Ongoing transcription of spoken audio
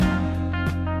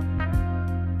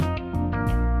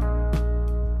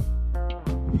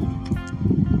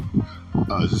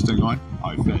Is this thing going?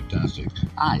 Oh, fantastic.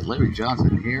 Hi, Larry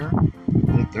Johnson here,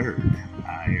 the third.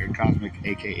 Your Cosmic,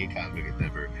 aka Cosmic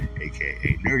Endeavor,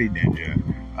 aka Nerdy Ninja.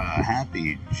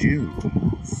 Happy June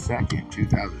 2nd,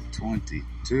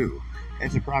 2022.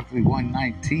 It's approximately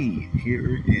 1:19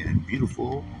 here in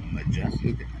beautiful,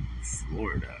 majestic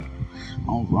Florida.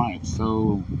 Alright,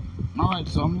 so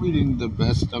I'm reading the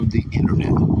best of the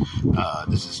internet.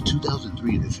 This is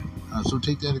 2003 edition, so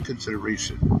take that into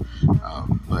consideration.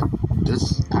 But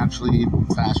this actually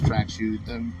fast tracks you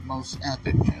the most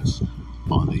epicness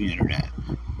on the internet.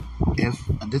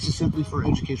 This is simply for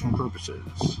educational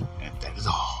purposes, and that is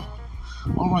all.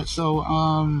 Alright, so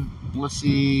let's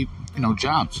see,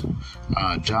 jobs.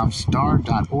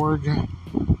 Jobstar.org,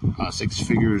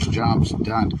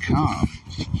 sixfiguresjobs.com,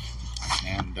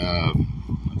 and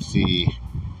let's see,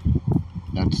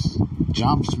 that's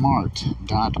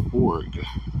jobsmart.org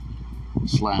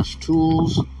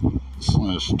 /tools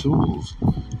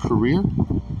career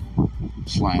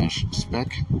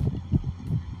 /spec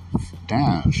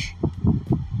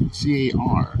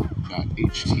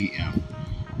car.htm.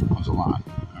 That was a lot.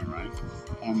 Alright.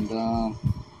 And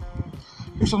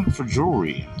here's something for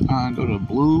jewelry. Go to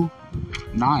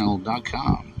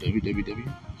BlueNile.com.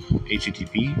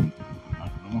 www.http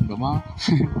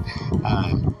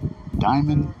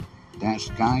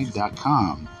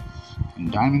diamond-guide.com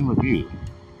and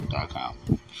diamondreview.com.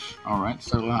 Alright,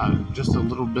 so just a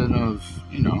little bit of,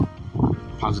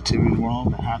 positivity in the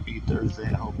world. Happy Thursday.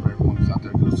 I hope everyone's out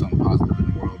there doing something positive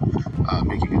in the world,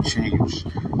 making a change.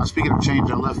 Speaking of change,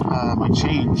 I left my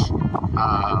change.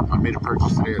 I made a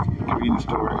purchase today at a convenience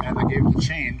store, and I gave the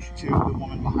change to the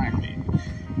woman behind me.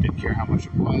 Didn't care how much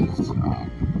it was.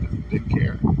 Didn't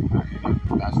care.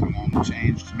 Passing on the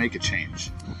change to make a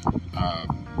change.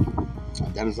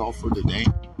 That is all for today.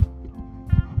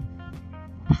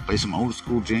 Play some old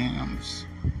school jams.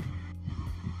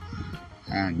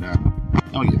 And,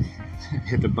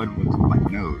 hit the button with my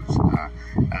nose.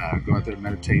 Go out there,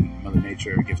 meditate, Mother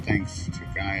Nature, give thanks to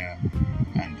Gaia,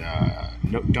 and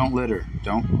don't litter.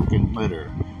 Don't fucking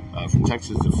litter. From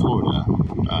Texas to Florida,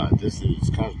 this is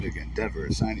Cosmic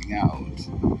Endeavor signing out,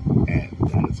 and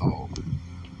that is all.